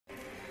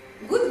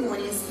Good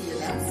morning,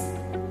 students.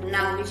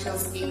 Now we shall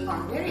speak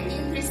on very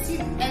interesting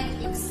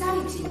and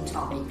exciting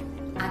topic,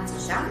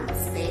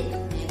 𝐀𝐻𝐻 State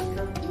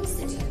Medical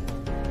Institute.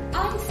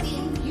 I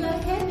think you are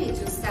happy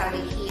to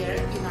study here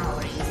in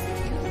our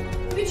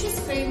institute, which is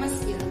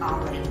famous in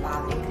our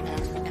republic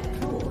and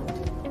abroad.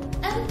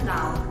 And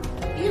now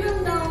you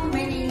will know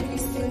many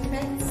interesting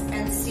facts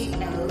and see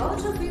a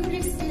lot of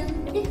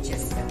interesting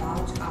pictures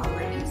about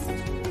our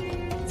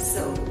institute.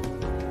 So,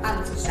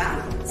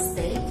 𝐀𝐻𝐻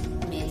State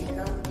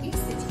Medical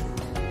Institute.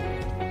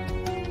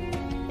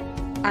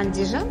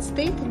 𝐀𝐻𝐻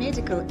State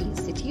Medical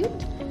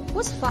Institute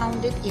was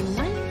founded in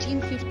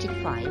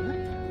 1955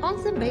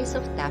 on the base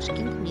of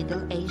Tashkent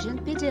Middle Asian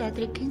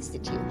Pediatric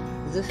Institute.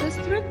 The first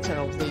rector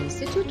of the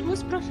institute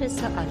was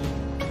Professor Ali.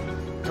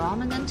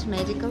 Prominent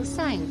medical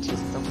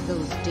scientists of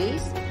those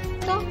days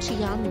taught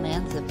young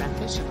men the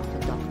profession of a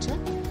doctor,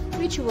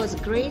 which was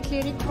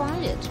greatly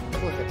required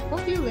for the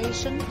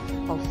population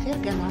of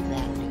Fergana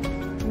Valley.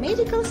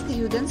 Medical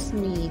students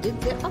needed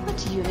the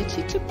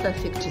opportunity to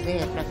perfect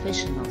their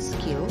professional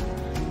skill,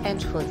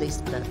 and for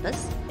this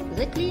purpose,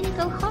 the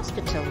clinical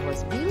hospital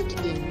was built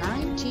in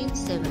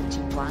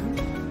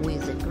 1971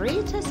 with the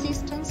great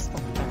assistance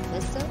of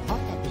Professor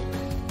Otabek.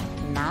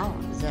 Now,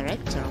 the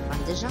rector of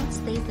𝐀𝐻𝐻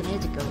State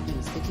Medical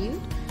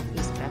Institute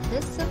is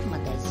Professor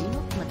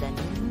Madazimov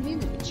Madamir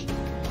Muminovich.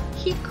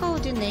 He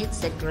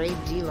coordinates a great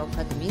deal of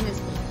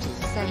administrative,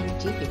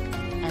 scientific,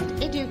 and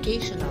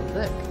educational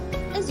work,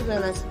 as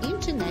well as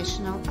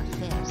international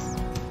affairs.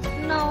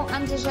 Now,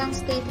 𝐀𝐻𝐻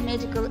State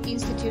Medical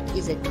Institute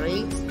is a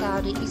great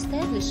study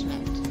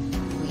establishment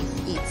with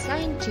its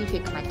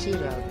scientific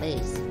material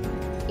base.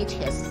 It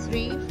has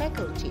 3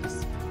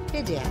 faculties: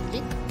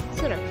 pediatric,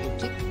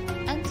 therapeutic,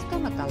 and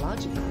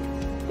stomatological.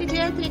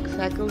 Pediatric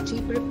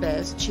faculty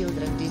prepares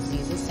children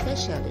diseases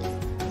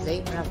specialists.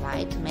 They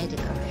provide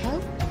medical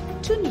help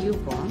to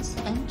newborns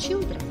and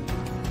children.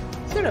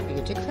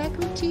 Therapeutic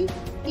faculty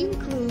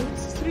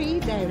includes 3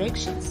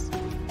 directions: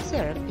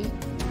 therapy,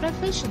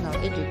 professional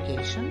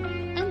education,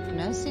 and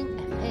nursing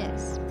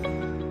affairs.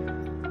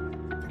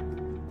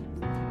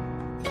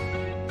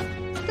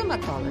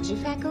 Stomatology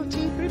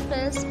faculty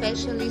prepares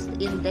specialists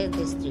in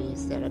dentistry,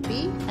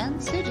 therapy,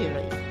 and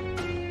surgery.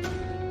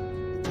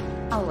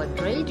 Our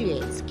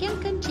graduates can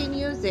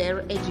continue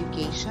their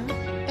education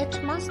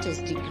at master's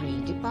degree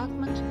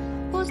department,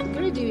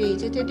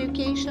 postgraduate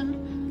education,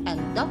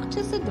 and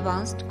doctor's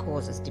advanced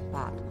courses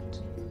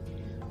department.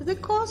 The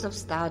course of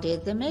study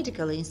at the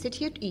medical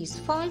institute is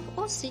 5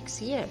 or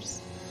 6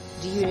 years.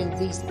 During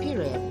this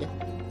period,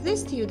 the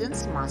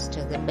students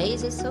master the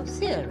basis of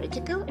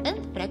theoretical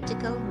and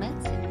practical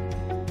medicine.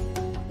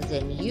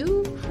 The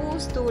new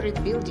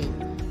 4-storied building,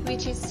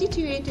 which is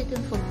situated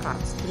in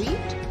Furqat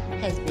Street,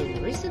 has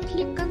been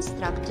recently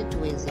constructed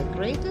with the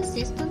great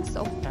assistance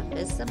of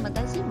Professor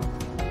Madazimov,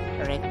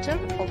 rector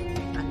of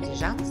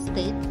𝐀𝐻𝐻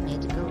State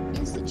Medical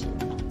Institute.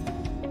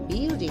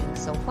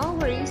 Buildings of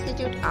our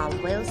institute are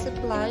well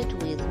supplied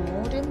with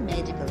modern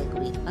medical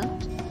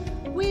equipment,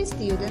 where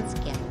students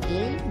can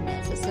gain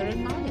necessary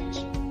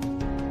knowledge.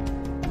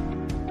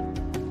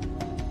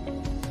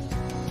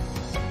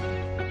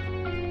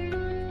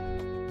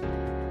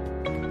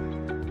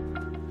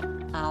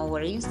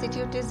 Our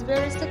institute is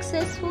very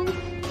successful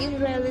in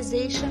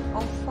realization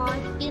of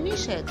 5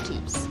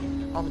 initiatives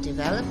of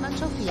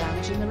development of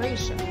young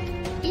generation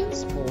in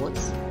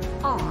sports,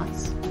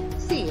 arts,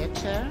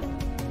 theater,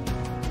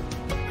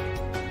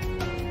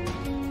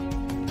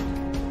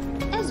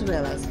 as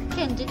well as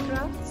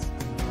handicrafts,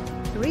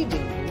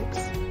 reading books,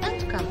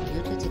 and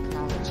computer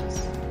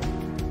technologies.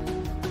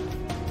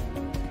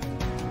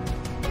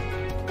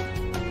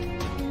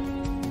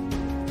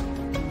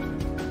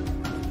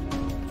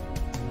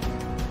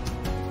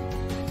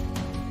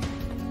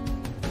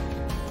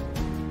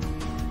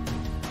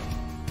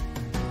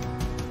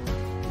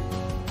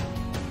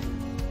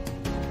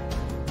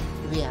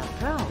 We are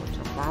proud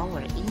of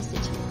our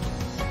institute.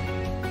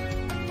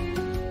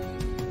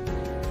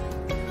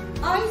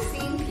 I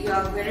think you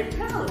are very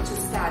proud to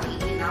study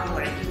in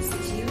our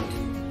institute,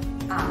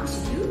 aren't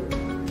you?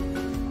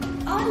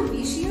 I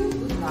wish you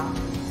good luck.